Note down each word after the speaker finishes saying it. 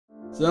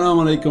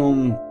Assalamu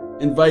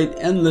alaikum. Invite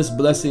endless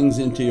blessings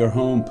into your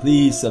home.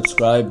 Please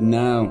subscribe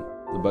now,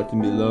 the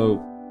button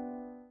below.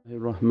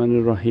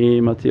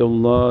 Rahim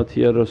Atiyullah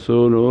ya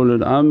Rasul ulul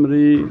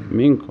amri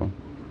minkum.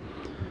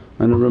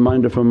 And a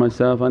reminder for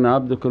myself, Ana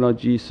abdukul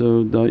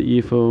ajizu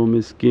da'ifu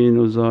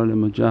miskinu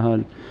zalimu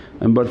jahal.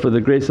 And but for the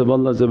grace of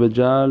Allah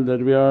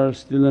that we are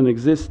still in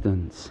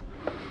existence.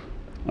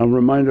 A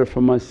reminder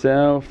for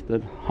myself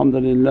that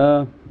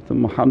alhamdulillah,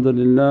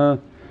 alhamdulillah,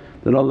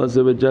 that Allah's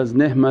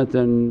ni'mat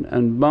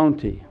and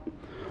bounty.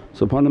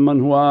 Subhana man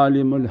huwa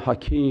alimul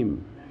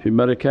hakim fi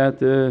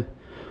barakat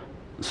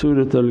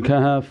Surat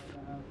al-Kahf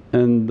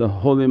and the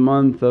holy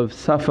month of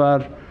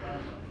Safar,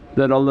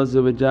 that Allah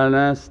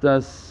asked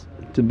us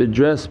to be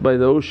dressed by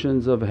the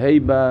oceans of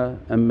haiba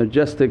and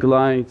majestic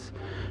lights,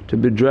 to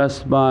be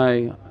dressed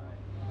by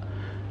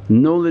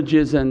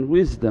knowledges and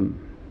wisdom,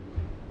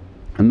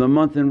 and the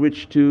month in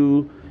which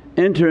to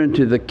enter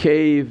into the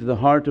cave, the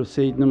heart of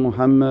Sayyidina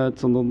Muhammad,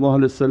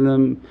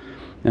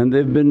 and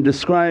they've been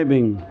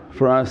describing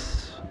for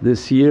us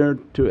this year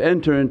to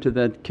enter into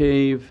that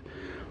cave,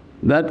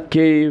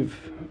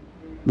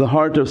 the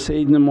heart of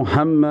Sayyidina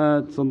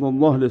Muhammad,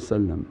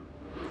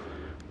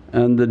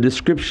 and the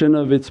description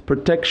of its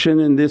protection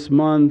in this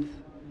month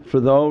for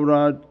the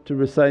awrad to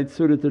recite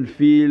Surah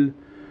Fil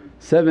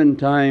 7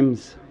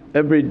 times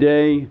every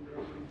day,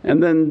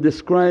 and then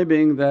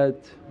describing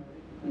that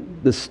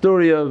the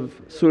story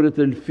of Surah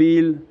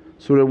Fil,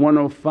 Surah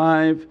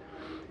 105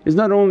 is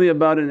not only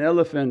about an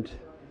elephant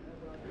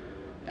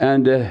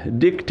and a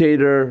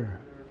dictator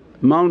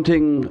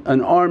mounting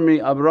an army,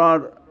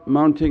 Abraha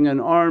mounting an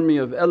army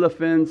of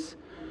elephants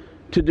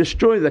to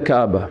destroy the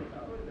Kaaba.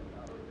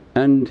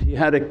 And he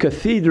had a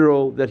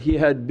cathedral that he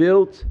had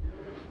built,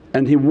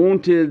 and he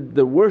wanted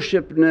the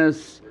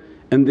worshipness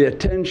and the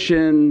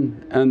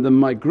attention and the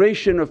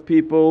migration of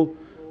people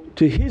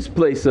to his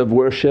place of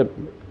worship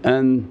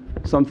and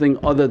something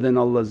other than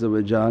Allah.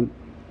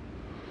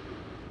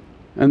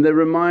 And they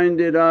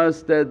reminded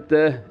us that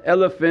the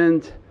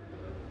elephant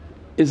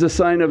is a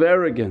sign of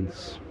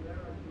arrogance.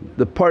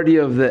 The party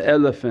of the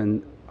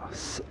elephant,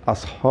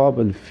 Ashab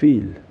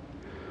al-Fil.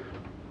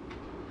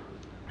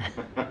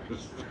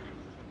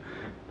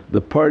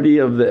 The party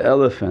of the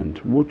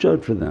elephant, watch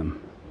out for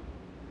them.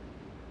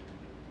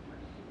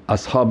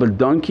 Ashab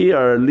al-donkey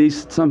are at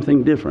least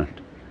something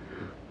different,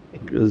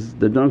 because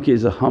the donkey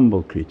is a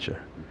humble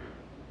creature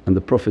and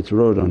the Prophets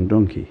rode on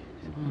donkey.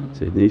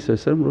 Sayyidina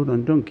Isa rode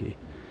on donkey.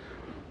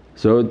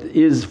 So it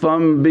is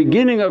from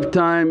beginning of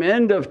time,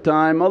 end of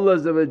time, Allah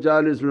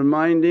is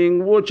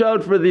reminding, watch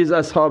out for these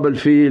Ashab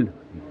al-Fil.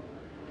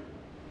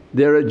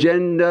 Their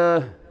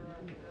agenda,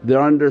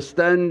 their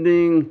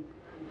understanding,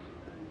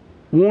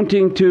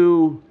 wanting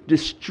to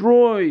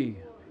destroy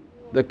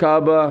the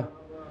Kaaba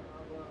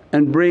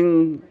and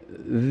bring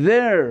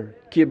their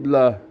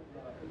qibla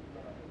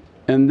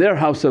and their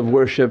house of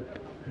worship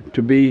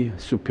to be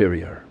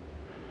superior.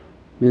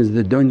 Means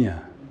the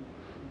dunya.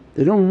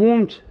 They don't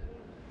want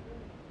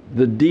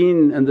the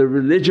deen and the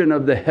religion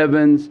of the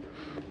heavens,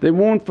 they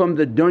want from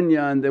the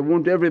dunya, and they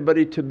want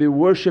everybody to be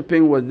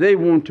worshipping what they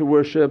want to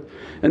worship.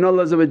 And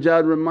Allah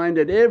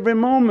reminded every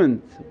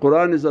moment,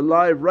 Qur'an is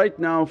alive right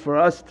now for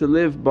us to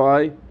live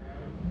by,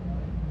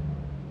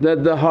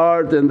 that the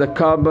heart and the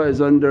Kaaba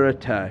is under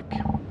attack.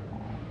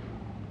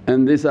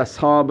 And these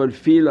Ashab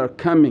al-Fil are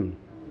coming,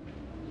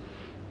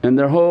 and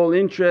their whole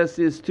interest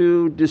is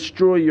to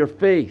destroy your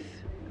faith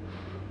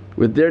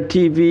with their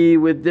TV,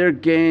 with their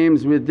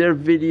games, with their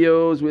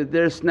videos, with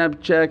their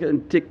Snapchat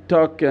and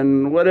TikTok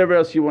and whatever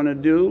else you want to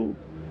do.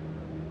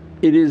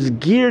 It is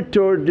geared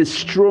toward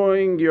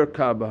destroying your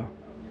Kaaba.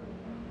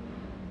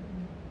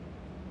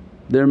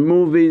 Their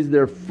movies,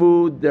 their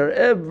food, their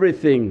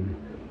everything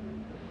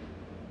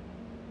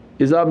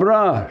is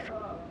Abraha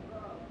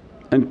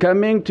and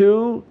coming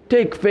to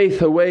take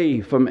faith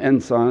away from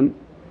insan.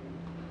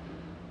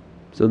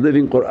 So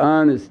living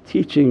Qur'an is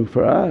teaching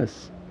for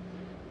us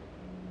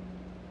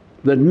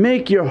that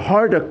make your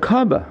heart a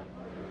Kaaba,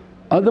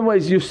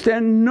 otherwise you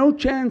stand no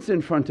chance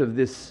in front of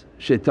this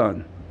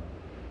shaitan.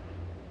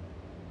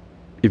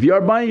 If you are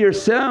by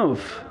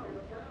yourself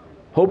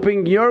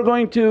hoping you're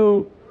going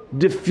to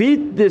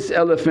defeat this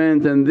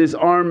elephant and this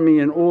army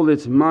and all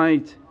its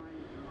might,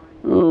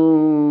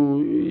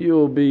 oh,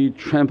 you'll be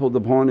trampled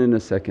upon in a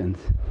second.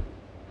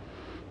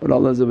 But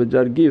Allah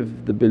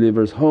give the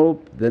believers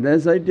hope that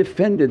as I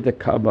defended the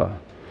Kaaba,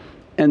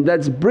 and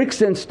that's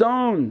bricks and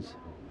stones,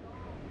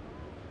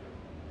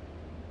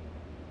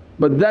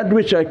 but that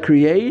which I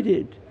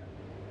created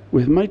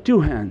with my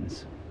 2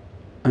 hands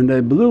and I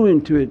blew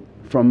into it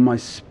from my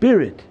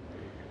spirit,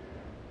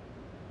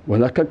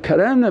 وَلَقَدْ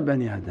كَرَمْنَا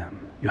بَنِي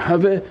Adam. You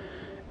have a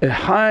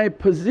high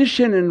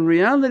position in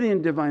reality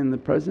in Divine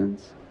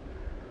Presence.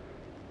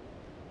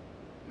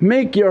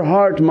 Make your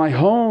heart my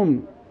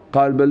home,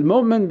 qalb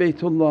al-mu'min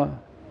baytullah.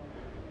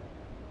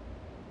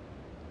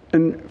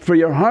 And for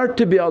your heart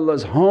to be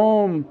Allah's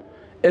home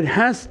It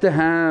has to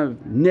have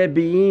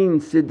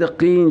Nabiyeen,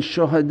 Siddiqeen,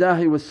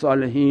 Shuhada'i wa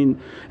Salihin,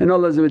 and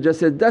Allah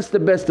said, that's the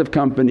best of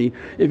company.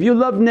 If you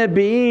love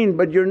Nabiyeen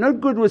but you're not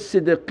good with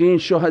Siddiqeen,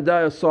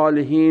 Shuhada'i wa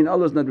Salihin,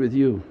 Allah's not with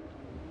you.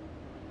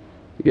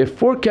 You get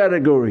 4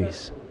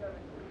 categories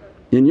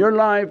in your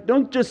life.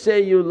 Don't just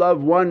say you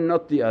love one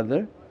not the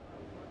other,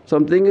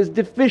 something is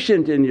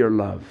deficient in your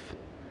love.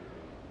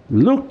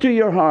 Look to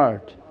your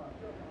heart.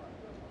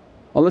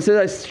 Allah says,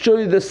 I show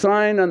you the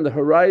sign on the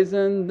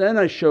horizon, then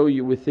I show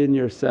you within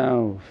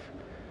yourself.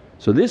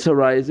 So this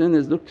horizon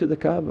is look to the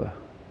Kaaba.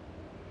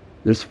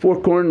 There's 4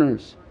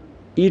 corners,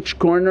 each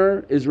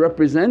corner is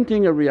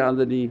representing a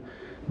reality.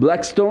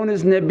 Black stone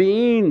is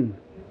Nabiyeen,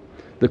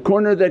 the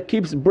corner that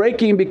keeps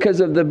breaking because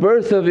of the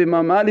birth of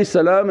Imam Ali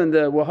salam, and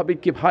the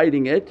Wahhabi keep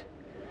hiding it.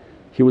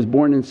 He was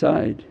born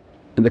inside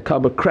and the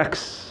Kaaba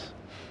cracks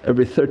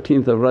every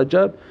 13th of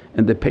Rajab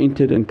and they paint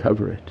it and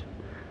cover it,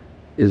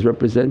 is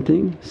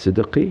representing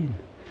Siddiqeen.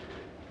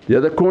 The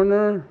other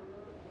corner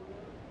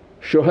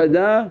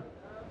Shuhada,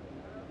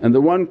 and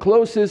the one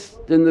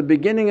closest in the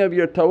beginning of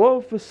your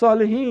tawaf is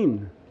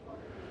Salihin.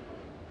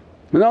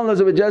 And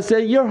Allah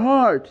say, your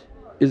heart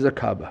is a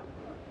Kaaba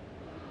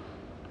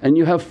and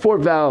you have 4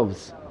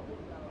 valves,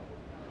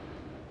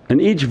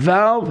 and each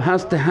valve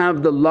has to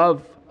have the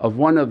love of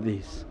one of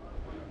these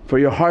for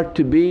your heart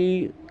to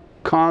be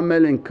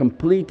kamil and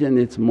complete in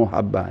its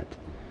muhabbat.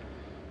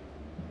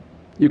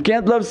 You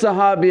can't love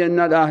Sahabi and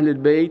not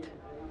Ahlul Bayt,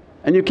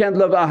 and you can't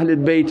love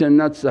Ahlul Bayt and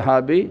not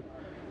Sahabi,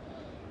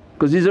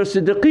 because these are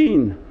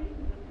Siddiqeen.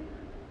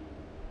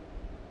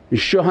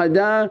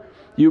 Shuhada,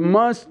 you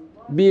must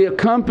be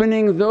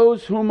accompanying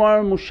those whom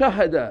are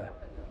mushahada,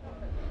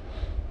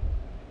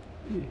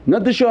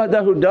 not the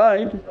shuhada who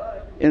died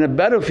in a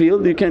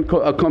battlefield, you can't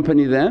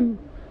accompany them.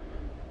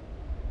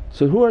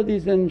 So who are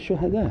these then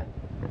shuhada?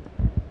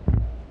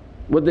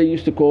 What they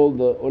used to call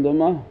the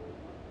ulama,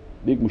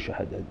 big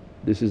mushahada.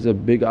 This is a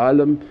big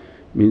alim,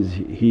 means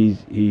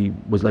he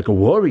was like a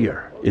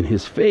warrior in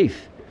his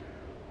faith.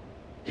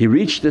 He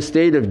reached the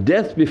state of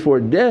death before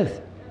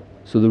death.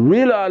 So the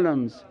real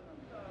alims,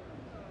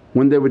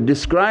 when they would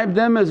describe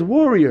them as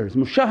warriors,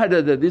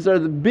 mushahada, that these are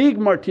the big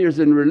martyrs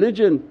in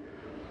religion,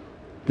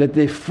 that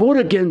they fought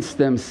against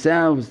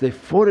themselves, they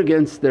fought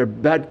against their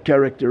bad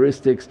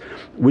characteristics,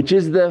 which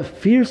is the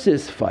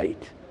fiercest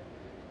fight.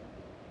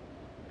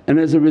 And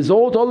as a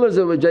result Allah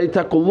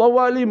ittaqullah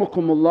wa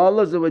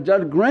alimukumullah,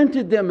 Allah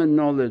granted them a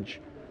knowledge,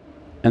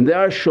 and they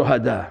are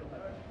shuhada.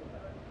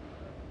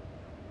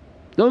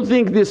 Don't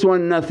think this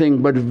one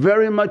nothing but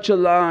very much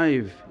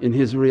alive in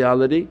his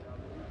reality.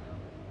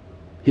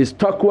 His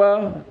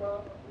taqwa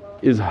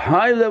is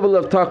high level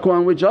of taqwa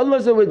in which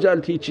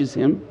Allah teaches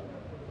him.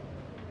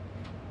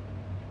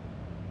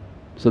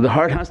 So the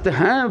heart has to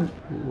have,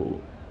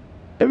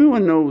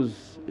 everyone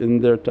knows in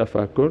their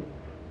tafakkur,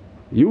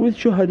 you with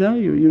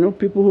shuhada, you know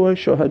people who are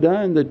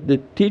shuhada and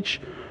that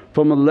teach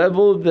from a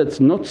level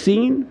that's not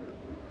seen.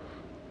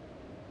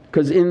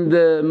 Because in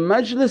the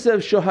majlis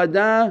of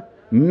shuhada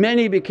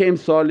many became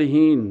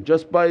salihin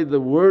just by the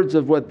words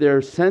of what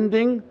they're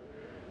sending.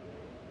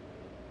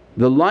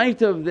 The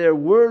light of their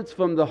words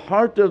from the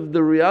heart of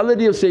the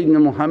reality of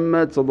Sayyidina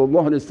Muhammad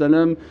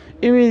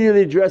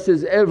immediately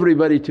dresses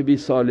everybody to be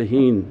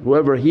salihin.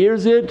 Whoever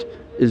hears it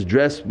is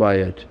dressed by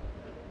it.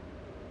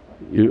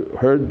 You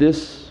heard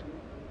this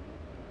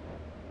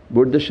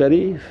Burda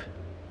Sharif?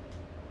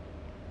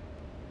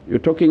 You're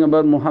talking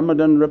about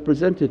Muhammadan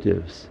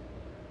representatives.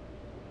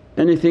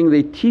 Anything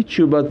they teach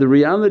you about the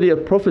reality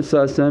of Prophet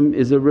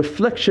is a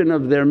reflection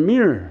of their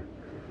mirror.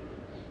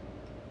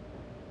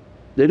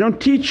 They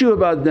don't teach you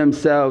about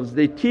themselves,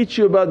 they teach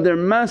you about their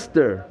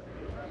master.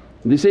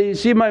 They say, you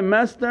see my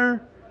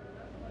master,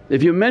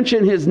 if you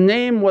mention his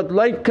name what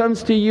light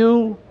comes to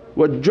you,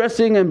 what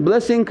dressing and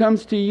blessing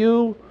comes to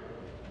you,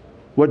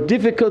 what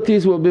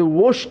difficulties will be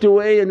washed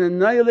away and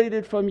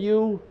annihilated from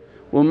you.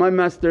 Well, my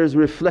master is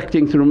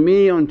reflecting through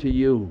me onto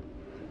you.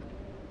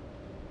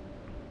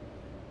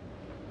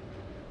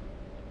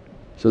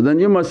 So then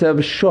you must have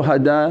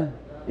shuhada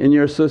in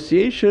your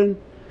association.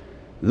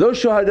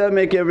 Those shuhada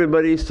make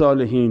everybody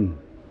salihin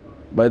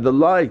by the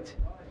light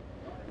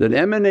that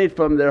emanate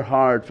from their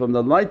heart, from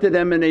the light that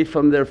emanate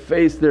from their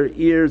face, their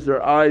ears,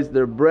 their eyes,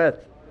 their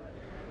breath.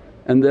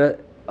 And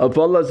of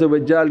Allah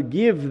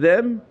give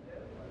them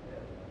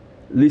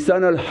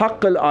lisan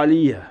al-haqq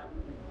al-aliyya.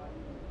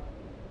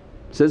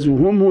 Says,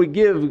 whom we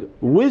give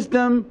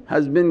wisdom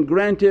has been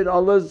granted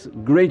Allah's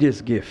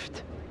greatest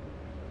gift.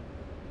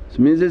 So it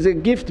means there's a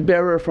gift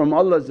bearer from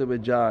Allah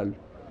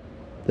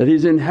that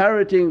he's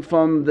inheriting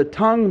from the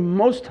tongue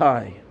most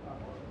high.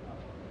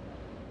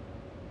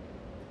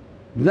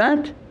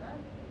 That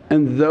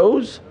and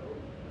those,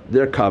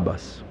 they're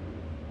Kaabas.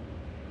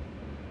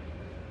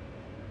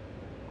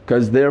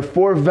 Because their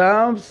 4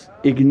 valves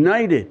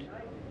ignited,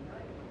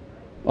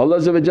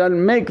 Allah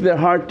make their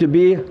heart to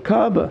be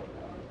Kaaba.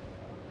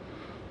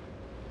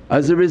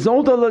 As a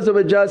result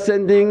Allah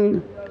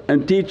sending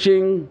and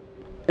teaching,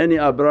 any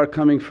Abraha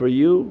coming for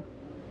you,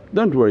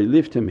 don't worry,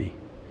 leave to me.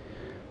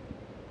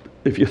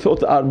 If you thought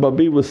the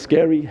Arbabi was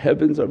scary,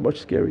 heavens are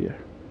much scarier.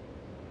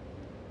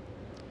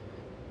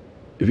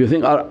 If you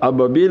think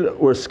Ababil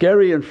were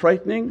scary and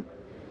frightening,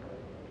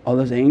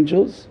 Allah's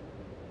angels,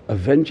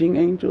 avenging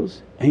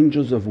angels,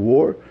 angels of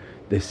war,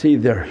 they say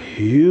they're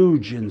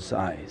huge in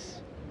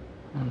size.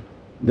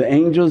 The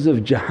angels of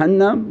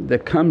Jahannam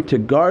that come to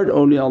guard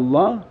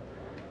awliyaullah,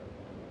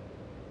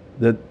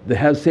 that they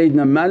have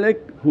Sayyidina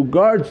Malik who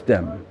guards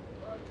them,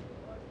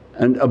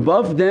 and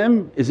above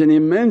them is an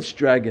immense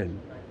dragon,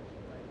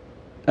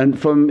 and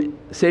from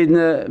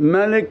Sayyidina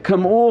Malik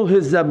come all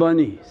his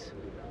zabanis,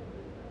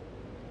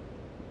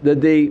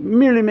 that they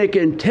merely make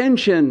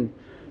intention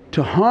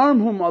to harm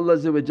whom Allah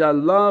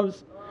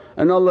loves,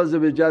 and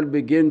Allah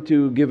begin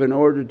to give an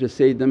order to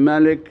Sayyidina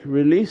Malik,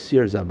 release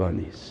your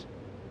zabanis.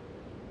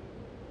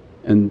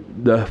 And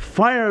the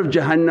fire of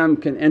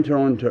Jahannam can enter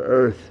onto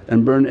earth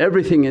and burn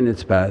everything in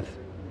its path.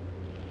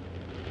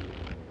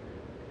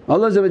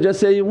 Allah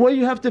say, what do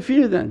you have to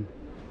fear then?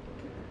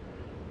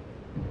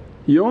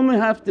 You only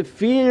have to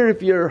fear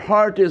if your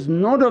heart is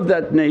not of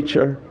that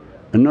nature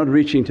and not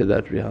reaching to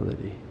that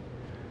reality.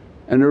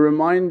 And a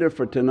reminder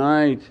for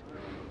tonight,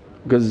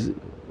 because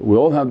we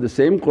all have the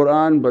same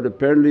Qur'an but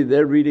apparently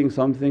they're reading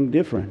something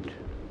different.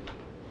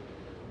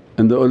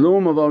 And the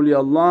ulum of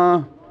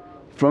awliyaullah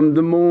from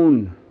the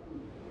moon,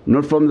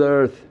 not from the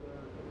earth.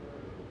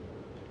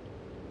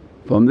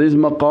 From this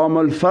maqam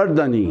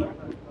al-fardani,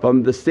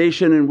 from the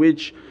station in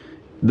which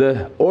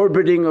the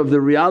orbiting of the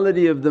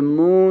reality of the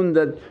moon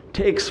that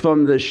takes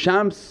from the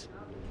shams,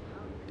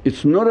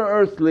 it's not an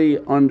earthly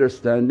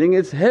understanding,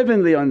 it's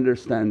heavenly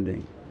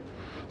understanding.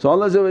 So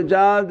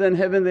Allah then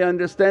heavenly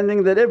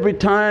understanding that every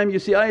time you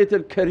see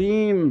ayatul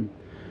kareem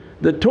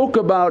that talk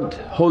about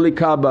holy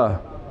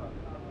Kaaba,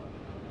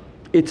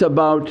 it's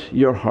about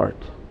your heart.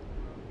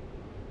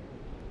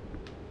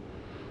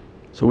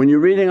 So when you're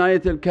reading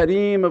ayatul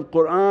kareem of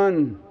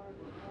Qur'an,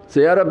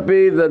 say, Ya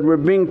Rabbi, that we're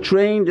being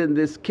trained in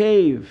this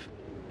cave,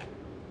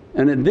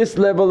 and at this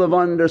level of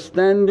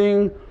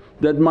understanding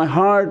that my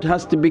heart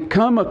has to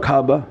become a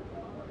Kaaba.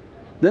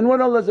 Then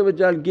what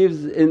Allah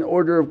gives in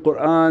order of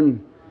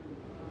Qur'an,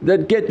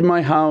 that get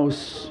my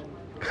house,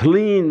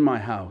 clean my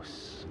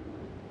house.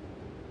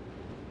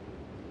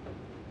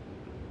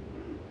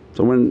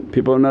 So when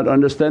people are not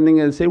understanding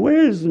it, they say,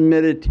 where's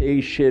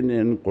meditation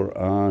in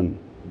Qur'an?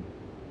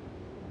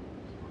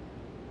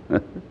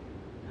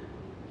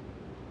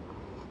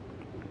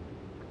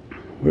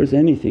 Where's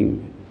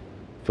anything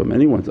from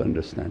anyone's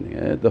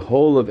understanding? The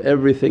whole of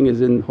everything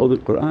is in Holy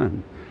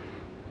Qur'an,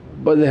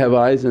 but they have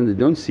eyes and they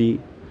don't see,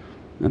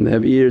 and they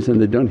have ears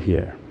and they don't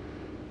hear.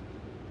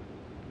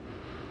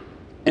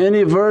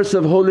 Any verse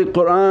of Holy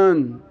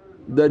Qur'an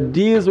that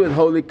deals with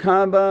Holy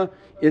Kaaba,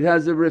 it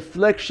has a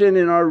reflection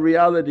in our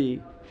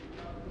reality.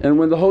 And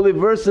when the holy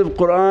verse of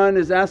Qur'an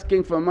is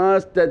asking from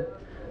us that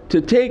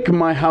to take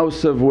my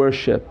house of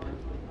worship,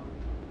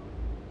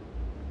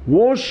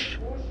 wash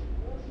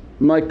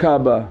my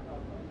Kaaba.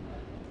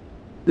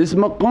 This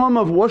maqam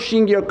of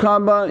washing your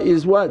Kaaba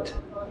is what?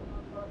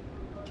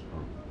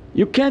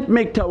 You can't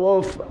make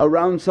tawaf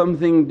around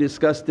something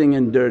disgusting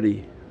and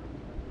dirty.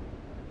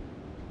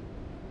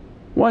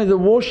 Why the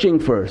washing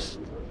first?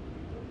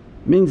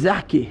 Min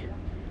zaki,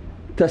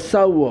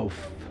 tasawwuf,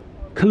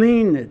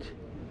 clean it.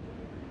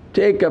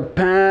 Take a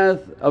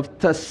path of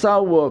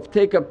tasawwuf,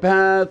 take a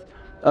path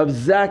of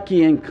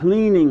zaki and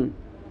cleaning.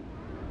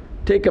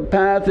 Take a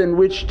path in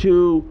which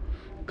to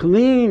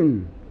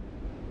clean,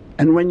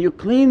 and when you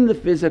clean the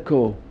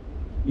physical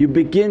you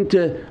begin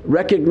to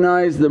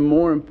recognize the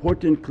more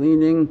important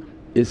cleaning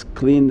is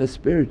clean the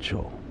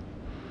spiritual.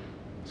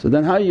 So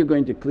then how are you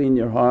going to clean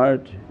your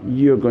heart?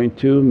 You're going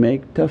to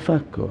make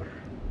tafakkur.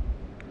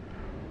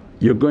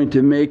 You're going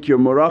to make your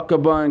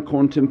muraqabah and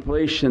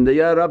contemplation that,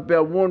 Ya Rabbi, I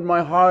want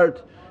my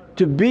heart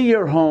to be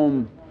your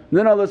home.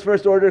 Then Allah's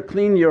first order,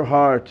 clean your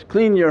heart,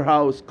 clean your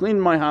house, clean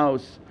my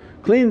house,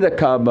 clean the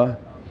Kaaba.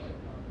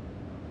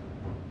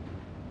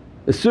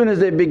 As soon as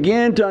they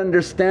begin to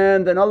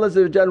understand, then Allah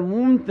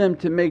wants them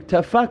to make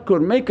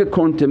tafakkur, make a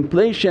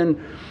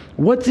contemplation.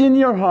 What's in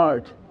your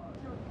heart?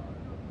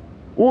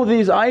 All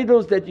these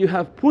idols that you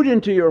have put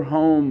into your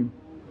home,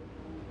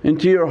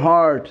 into your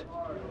heart.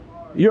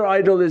 Your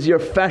idol is your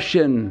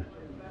fashion,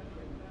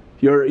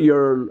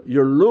 your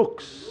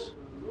looks,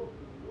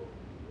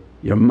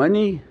 your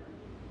money,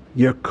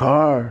 your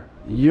car,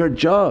 your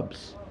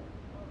jobs.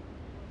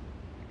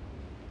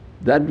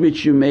 That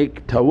which you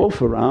make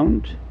tawaf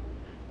around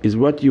is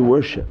what you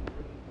worship.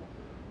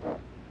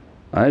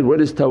 Right?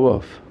 What is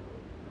tawaf?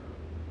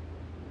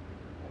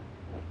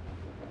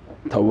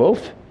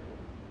 Tawaf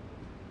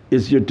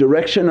is your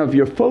direction of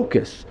your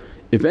focus.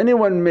 If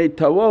anyone made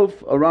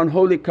tawaf around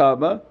holy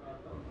Kaaba,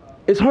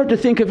 it's hard to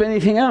think of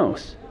anything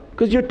else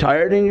because you're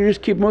tired and you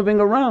just keep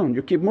moving around,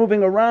 you keep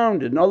moving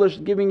around, and Allah's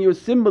giving you a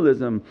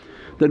symbolism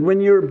that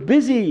when you're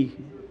busy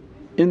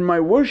in my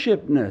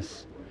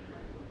worshipness,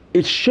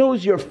 it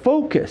shows your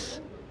focus.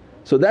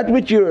 So that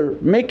which you're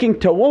making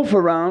tawaf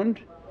around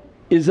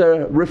is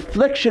a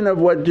reflection of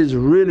what is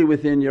really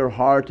within your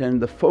heart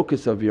and the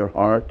focus of your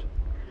heart.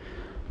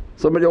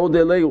 Somebody all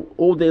day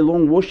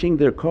long washing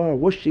their car,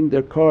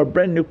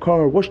 brand new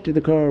car, wash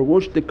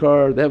the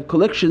car, they have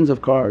collections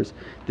of cars.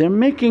 They're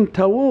making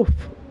tawaf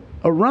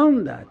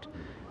around that,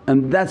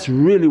 and that's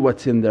really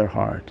what's in their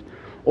heart.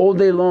 All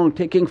day long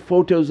taking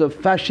photos of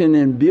fashion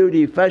and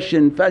beauty,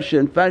 fashion.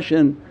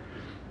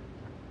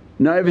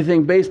 Now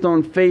everything based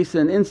on face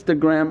and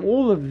Instagram,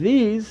 all of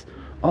these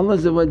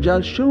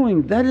Allah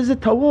showing that is a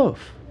tawaf.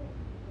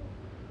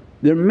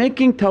 They're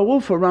making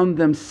tawaf around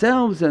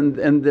themselves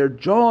and their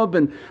job,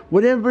 and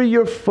whatever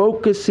you're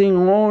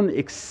focusing on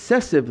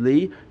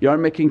excessively you are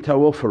making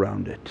tawaf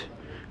around it,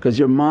 because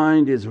your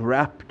mind is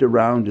wrapped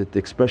around it. The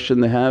expression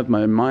they have,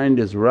 my mind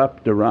is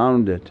wrapped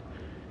around it,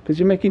 because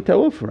you're making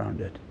tawaf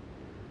around it.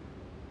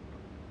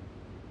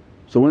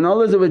 So when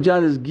Allah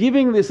is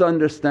giving this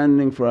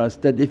understanding for us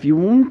that if you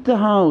want the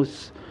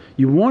house,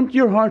 you want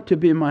your heart to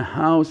be my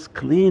house,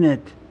 clean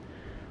it.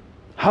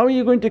 How are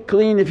you going to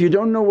clean if you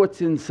don't know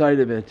what's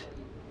inside of it?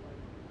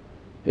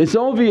 It's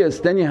obvious,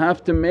 then you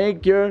have to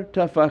make your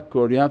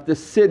tafakkur, you have to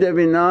sit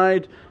every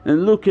night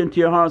and look into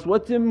your heart,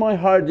 what's in my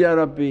heart ya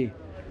Rabbi?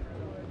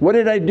 What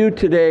did I do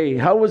today?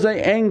 How was I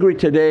angry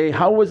today?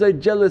 How was I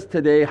jealous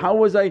today? How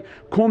was I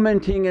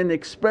commenting and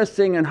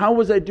expressing, and how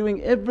was I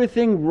doing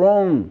everything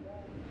wrong?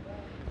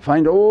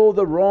 Find all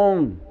the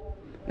wrong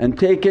and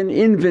take an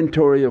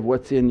inventory of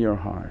what's in your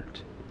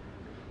heart.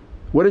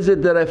 What is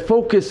it that I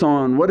focus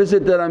on? What is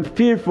it that I'm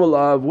fearful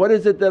of? What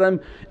is it that I'm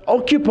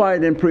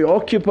occupied and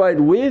preoccupied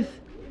with?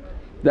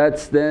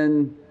 That's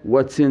then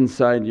what's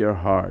inside your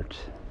heart,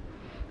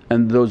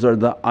 and those are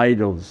the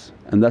idols.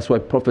 And that's why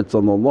Prophet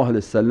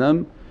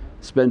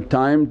spent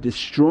time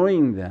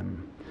destroying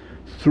them.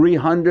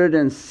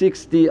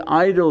 360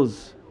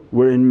 idols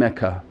were in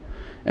Mecca,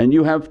 and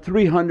you have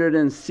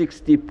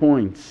 360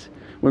 points.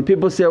 When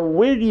people say,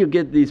 where do you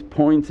get these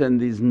points and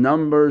these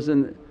numbers?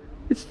 And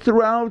it's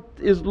throughout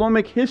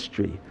Islamic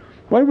history.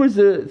 Why was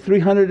there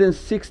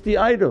 360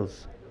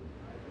 idols?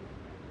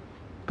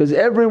 Because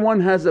everyone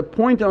has a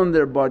point on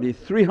their body,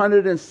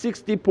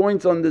 360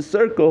 points on the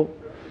circle,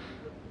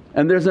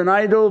 and there's an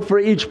idol for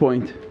each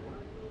point.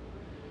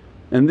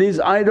 And these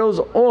idols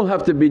all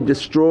have to be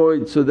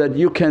destroyed so that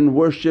you can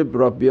worship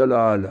Rabbil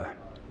A'la.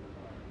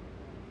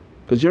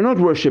 Because you're not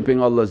worshipping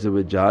Allah,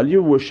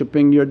 you're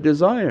worshipping your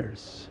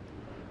desires.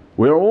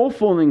 We're all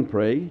falling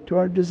prey to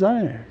our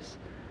desires.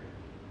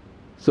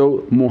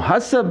 So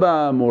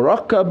muhasabah,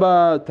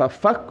 muraqabah,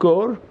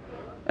 tafakkur.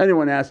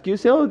 Anyone ask you,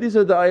 say, oh these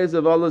are the ayahs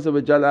of Allah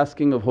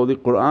asking of Holy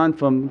Qur'an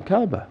from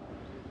Kaaba.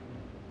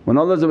 When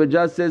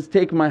Allah says,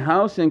 take my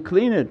house and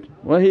clean it,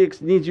 well He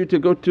needs you to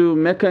go to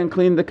Mecca and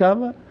clean the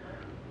Kaaba?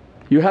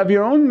 You have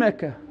your own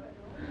Mecca,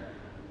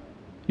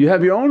 you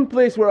have your own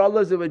place where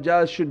Allah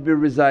should be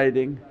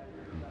residing,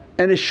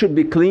 and it should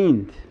be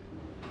cleaned.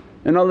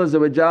 And Allah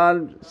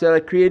said, I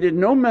created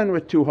no man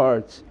with two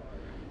hearts.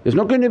 It's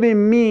not going to be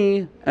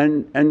me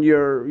and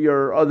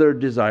your other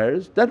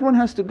desires, that one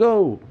has to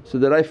go so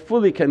that I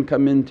fully can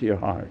come into your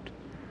heart.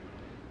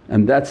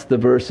 And that's the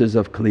verses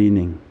of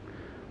cleaning.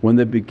 When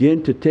they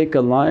begin to take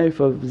a life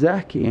of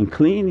zaki and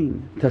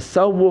cleaning,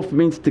 tasawwuf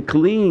means to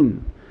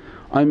clean.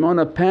 I'm on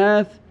a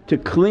path to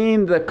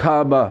clean the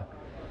Kaaba,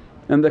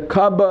 and the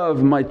Kaaba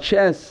of my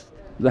chest,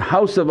 the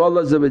house of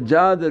Allah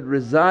that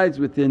resides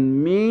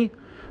within me,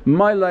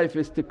 my life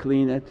is to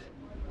clean it.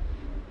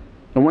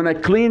 And when I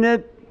clean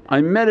it, I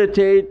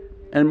meditate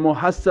and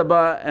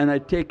muhasabah, and I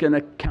take an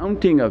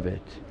accounting of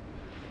it.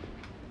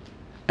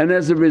 And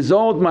as a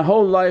result my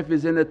whole life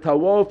is in a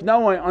tawaf.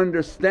 Now I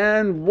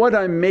understand what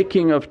I'm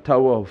making of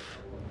tawaf.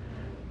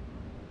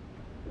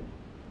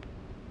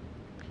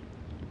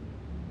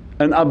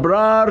 And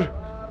Abrar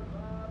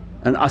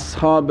and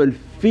Ashab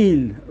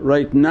al-Fil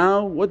right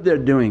now what they're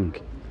doing,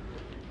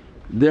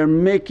 they're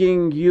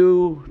making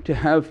you to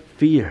have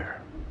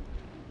fear.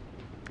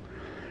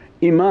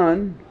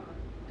 Iman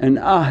and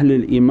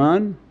Ahlul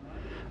Iman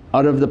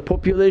out of the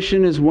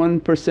population is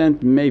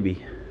 1%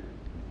 maybe.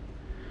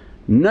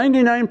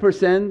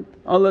 99%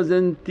 Allah's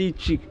in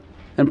teaching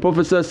and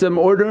Prophet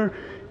order,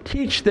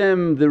 teach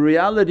them the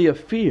reality of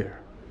fear.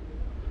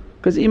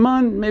 Because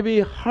Iman may be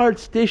a hard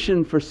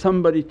station for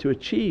somebody to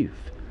achieve,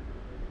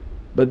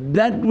 but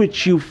that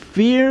which you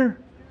fear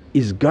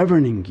is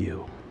governing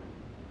you.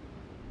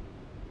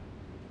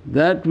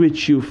 That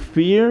which you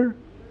fear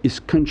is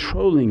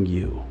controlling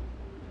you,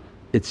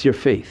 it's your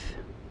faith.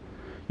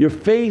 Your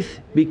faith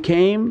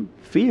became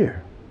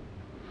fear.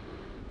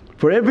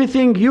 For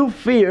everything you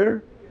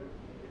fear,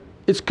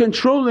 it's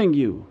controlling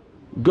you.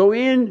 Go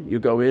in, you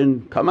go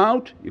in, come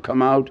out, you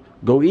come out,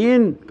 go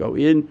in,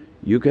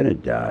 you're gonna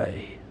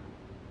die.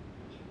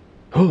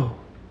 Oh,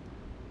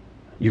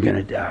 you're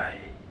gonna die.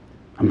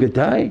 I'm gonna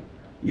die,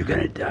 you're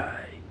gonna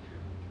die.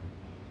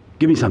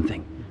 Give me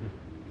something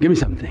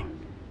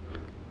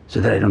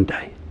so that I don't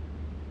die.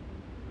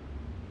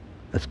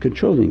 That's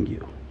controlling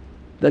you.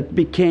 That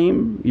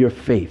became your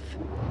faith.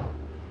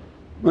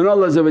 When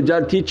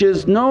Allah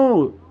teaches,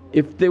 no,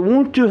 if they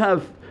want to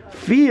have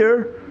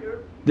fear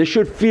they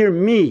should fear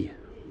me.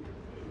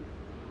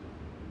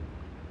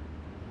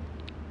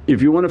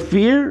 If you want to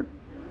fear,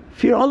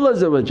 Fear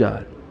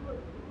Allah.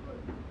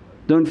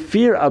 Don't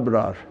fear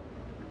Abraha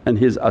and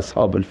his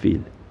Ashab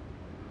Fil.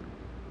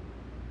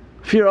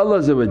 Fear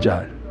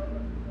Allah.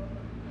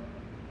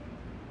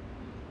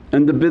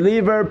 And the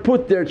believer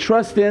put their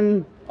trust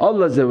in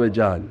Allah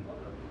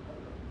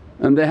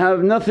and they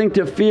have nothing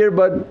to fear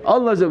but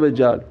Allah.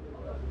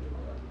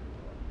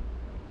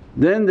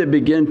 Then they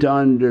begin to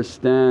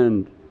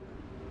understand,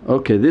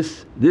 okay,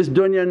 this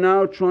dunya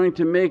now trying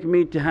to make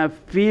me to have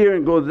fear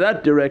and go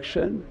that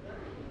direction,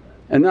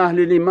 and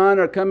Ahlul Iman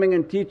are coming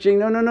and teaching,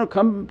 no,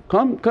 come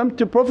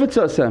to Prophet,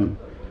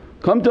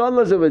 come to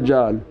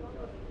Allah.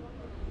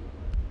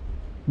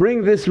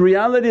 Bring this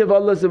reality of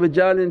Allah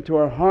into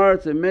our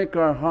hearts and make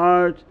our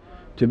heart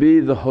to be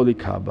the holy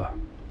Kaaba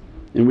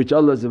in which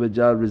Allah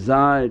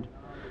reside.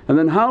 And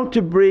then how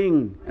to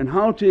bring and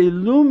how to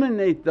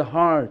illuminate the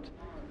heart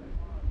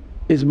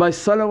is by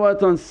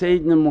salawat on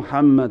Sayyidina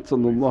Muhammad,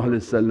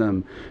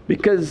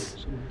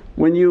 because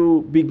when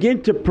you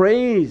begin to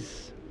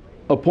praise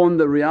upon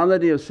the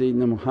reality of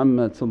Sayyidina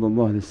Muhammad,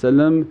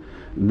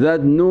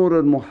 that nur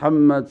of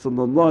Muhammad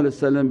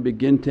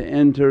begin to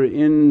enter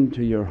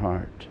into your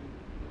heart.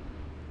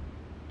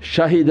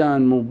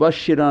 Shahidan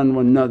mubashiran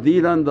wa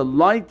nadhiran, the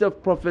light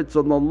of Prophet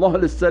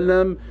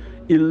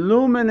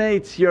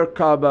illuminates your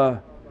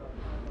Kaaba,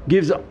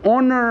 gives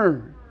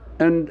honour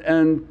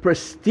and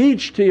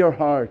prestige to your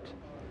heart.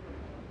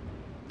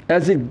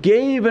 As it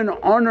gave an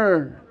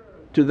honour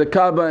to the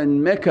Kaaba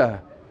in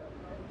Mecca.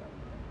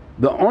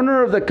 The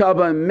honour of the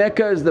Kaaba in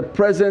Mecca is the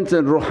presence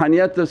and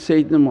ruhaniyat of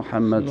Sayyidina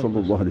Muhammad.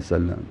 Rabbul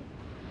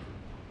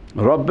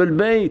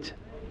Bayt,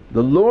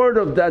 the Lord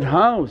of that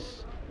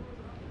house.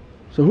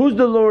 So who's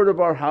the Lord of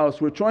our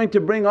house? We're trying to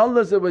bring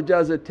Allah's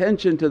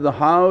attention to the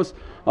house.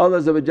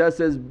 Allah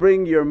says,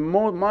 bring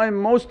my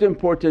most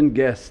important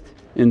guest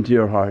into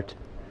your heart.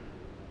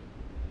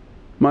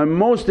 My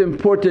most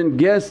important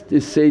guest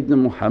is Sayyidina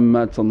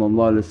Muhammad.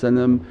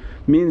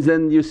 Means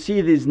then you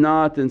see these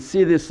naat and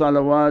see these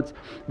salawats,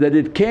 that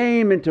it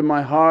came into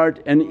my heart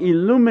and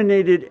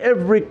illuminated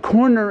every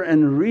corner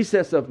and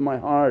recess of my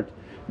heart,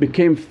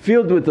 became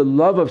filled with the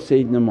love of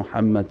Sayyidina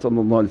Muhammad,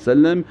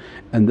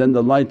 and then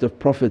the light of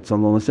Prophet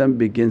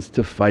begins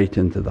to fight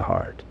into the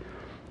heart,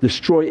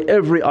 destroy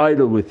every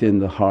idol within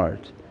the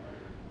heart,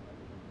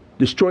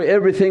 destroy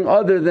everything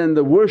other than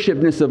the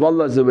worshipness of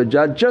Allah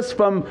just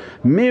from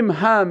mim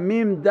ha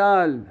mim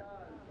dal.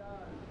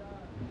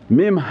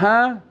 Mim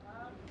ha,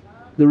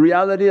 the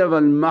reality of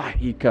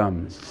al-mahi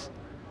comes.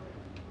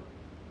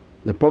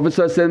 The Prophet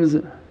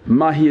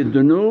mahi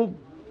al-dunub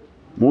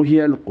muhi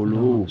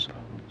al-qulub,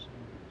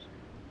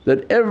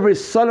 that every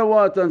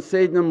salawat on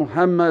Sayyidina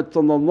Muhammad,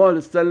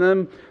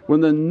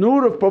 when the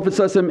nur of Prophet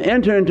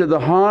enter into the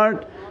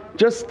heart,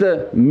 just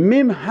the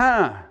mim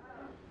ha,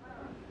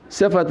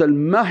 sifat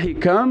al-mahi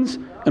comes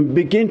and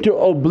begin to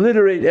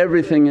obliterate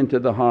everything into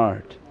the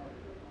heart.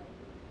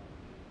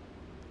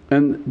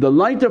 And the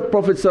light of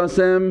Prophet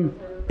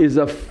is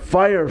a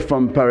fire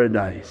from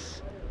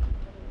paradise.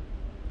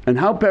 And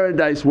how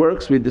paradise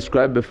works we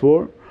described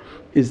before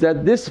is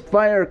that this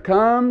fire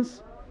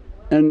comes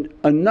and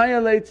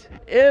annihilates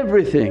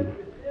everything.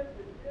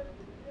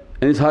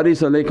 And it's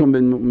haris alaykum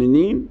bil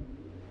mu'mineen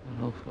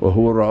wa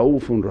huwa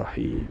ra'ufun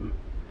rahim.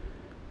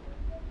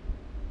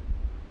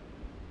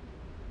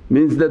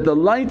 Means that the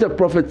light of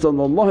Prophet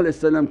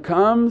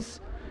comes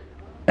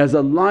as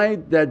a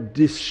light that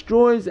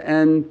destroys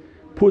and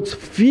puts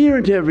fear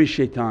into every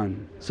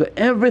shaitan. So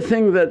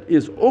everything that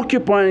is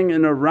occupying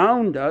and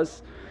around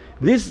us,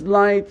 this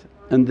light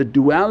and the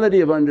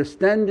duality of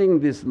understanding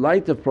this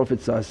light of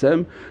Prophet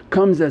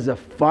comes as a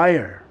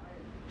fire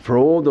for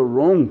all the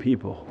wrong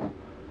people.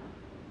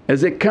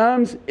 As it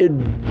comes, it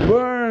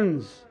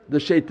burns the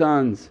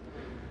shaitans.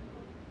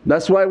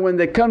 That's why when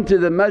they come to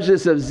the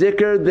majlis of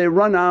zikr, they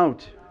run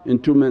out in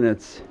 2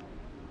 minutes.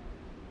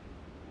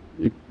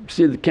 You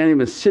see they can't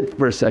even sit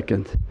for a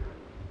second.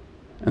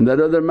 And that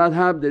other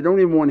madhab, they don't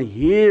even want to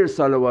hear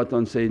salawat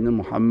on Sayyidina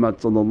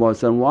Muhammad.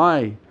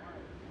 Why?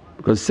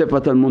 Because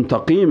sifat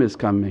al-muntaqim is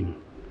coming,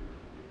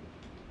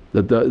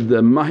 that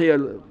the mahi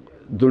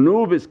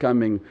al-dunub is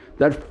coming.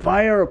 That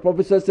fire of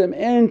Prophet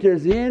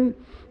enters in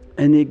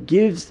and it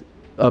gives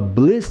a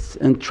bliss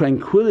and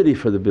tranquility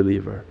for the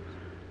believer.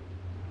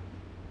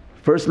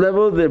 First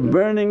level they're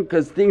burning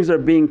because things are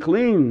being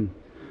clean.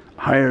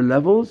 Higher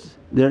levels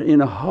they're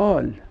in a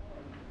hall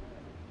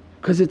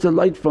because it's a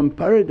light from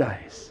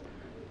paradise,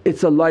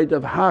 it's a light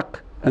of haqq.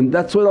 And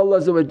that's what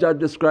Allah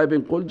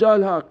describing, Qul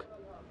ja'al haqq,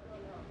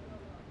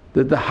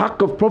 that the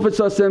haqq of Prophet's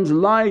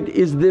light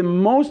is the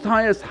most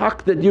highest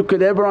haqq that you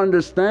could ever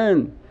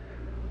understand.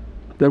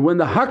 That when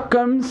the haqq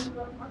comes,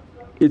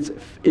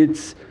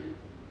 it's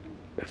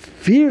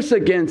fierce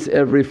against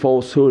every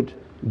falsehood.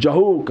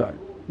 Jahukan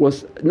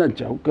was not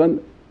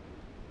jahukan,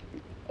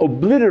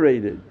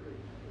 obliterated.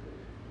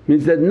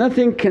 Means that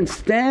nothing can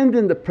stand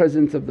in the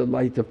presence of the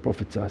light of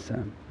Prophet.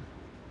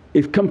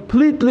 It's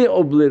completely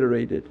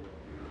obliterated.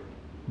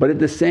 But at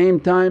the same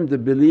time the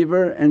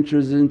believer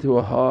enters into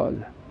a hall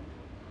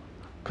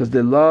because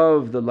they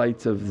love the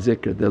lights of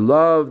zikr, they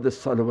love the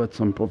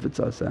salawats on Prophet.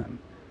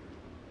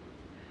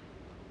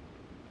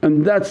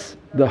 And that's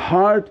the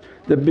heart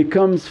that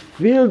becomes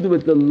filled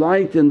with the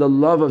light and the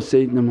love of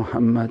Sayyidina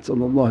Muhammad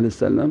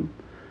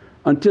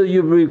until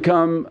you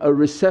become a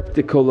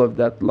receptacle of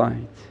that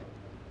light.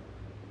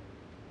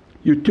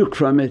 You took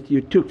from it,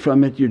 you took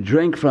from it, you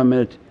drank from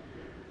it,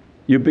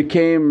 you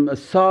became a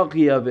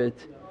saqi of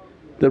it,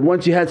 that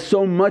once you had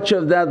so much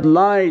of that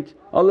light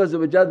Allah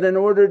then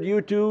ordered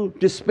you to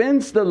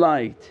dispense the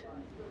light.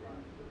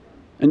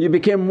 And you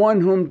became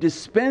one whom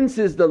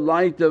dispenses the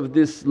light of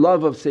this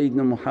love of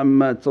Sayyidina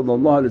Muhammad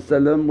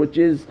which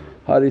is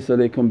Haris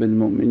alaykum bil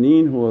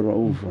mu'mineen huwa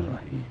ra'ufur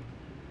rahim.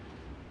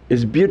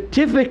 It's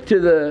beatific to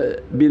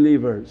the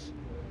believers,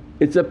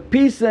 it's a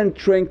peace and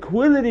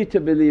tranquility to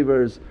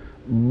believers,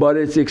 but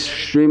it's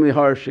extremely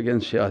harsh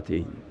against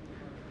shayateen.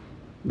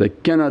 They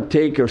cannot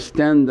take or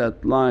stand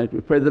that light.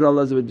 We pray that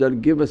Allah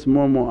give us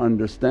more and more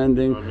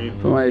understanding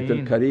from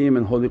Ayatul Kareem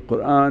and Holy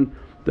Qur'an,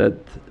 that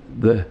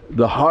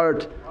the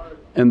heart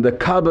and the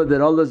Kaaba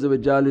that Allah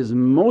is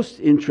most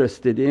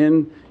interested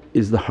in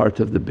is the heart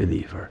of the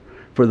believer.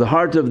 For the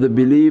heart of the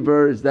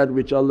believer is that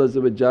which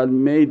Allah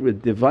made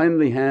with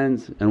Divinely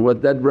hands, and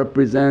what that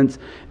represents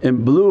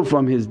and blew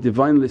from His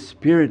Divinely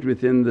Spirit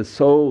within the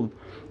soul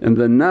and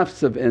the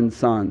nafs of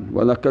insan.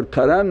 وَلَقَدْ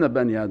كَرَمْنَا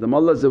بَنِي Adam.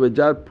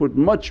 Allah put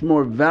much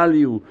more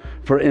value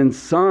for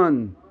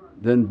insan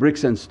than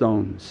bricks and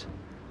stones.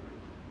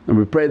 And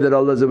we pray that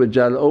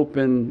Allah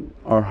open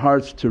our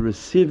hearts to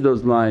receive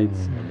those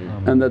lights,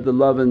 and that the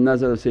love and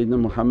nazar of Sayyidina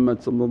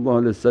Muhammad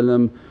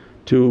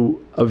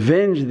to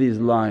avenge these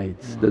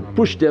lights that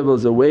push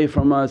devils away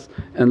from us,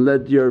 and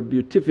let Your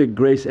beatific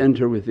grace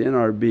enter within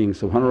our being.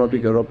 Subhana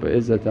rabbika rabbil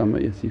izzati amma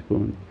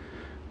yasifoon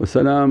wa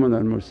salaamun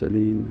al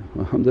mursaleen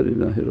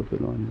walhamdulillahi rabbil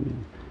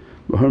alameen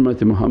bi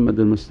hurmati Muhammad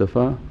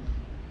al-Mustafa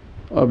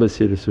wa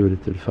basiri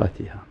Surat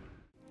al-Fatiha.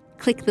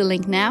 Click the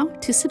link now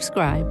to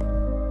subscribe.